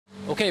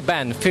Okay,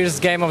 Ben,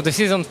 first game of the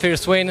season,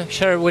 first win.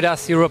 Share with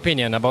us your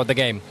opinion about the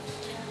game.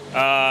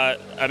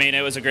 I mean,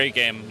 it was a great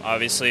game.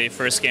 Obviously,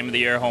 first game of the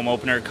year, home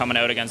opener, coming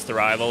out against the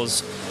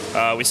rivals.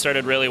 We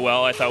started really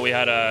well. I thought we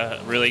had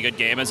a really good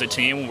game as a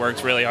team.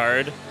 Worked really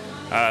hard.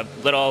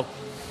 Little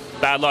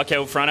bad luck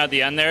out front at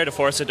the end there to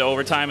force it to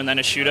overtime and then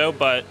a shootout,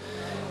 but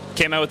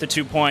came out with the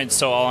 2 points.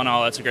 So all in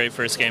all, that's a great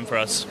first game for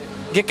us.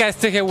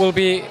 GKS Tychy will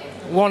be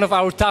one of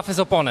our toughest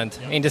opponents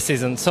in the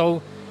season.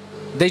 So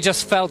they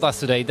just felt us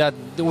today that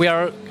we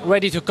are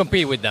ready to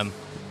compete with them.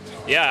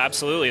 Yeah,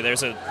 absolutely.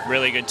 There's a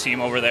really good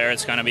team over there.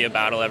 It's going to be a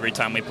battle every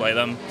time we play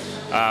them.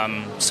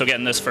 So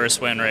getting this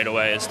first win right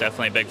away is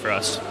definitely big for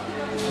us.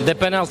 The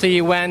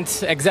penalty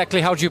went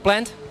exactly how you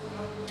planned?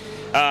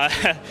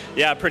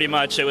 Yeah, pretty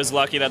much. It was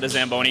lucky that the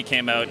Zamboni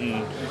came out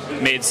and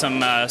made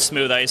some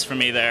smooth ice for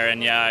me there.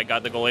 And yeah, I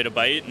got the goalie to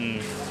bite,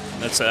 and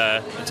it's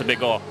a big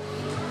goal.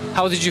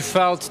 How did you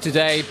felt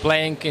today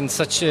playing in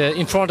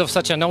front of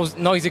such a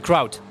noisy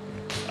crowd?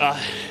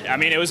 I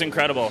mean, it was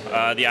incredible.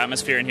 The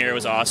atmosphere in here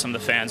was awesome. The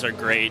fans are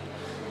great.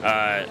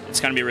 It's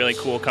going to be really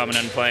cool coming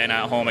and playing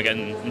at home again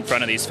in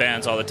front of these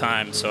fans all the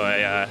time. So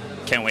I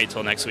can't wait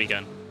till next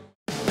weekend.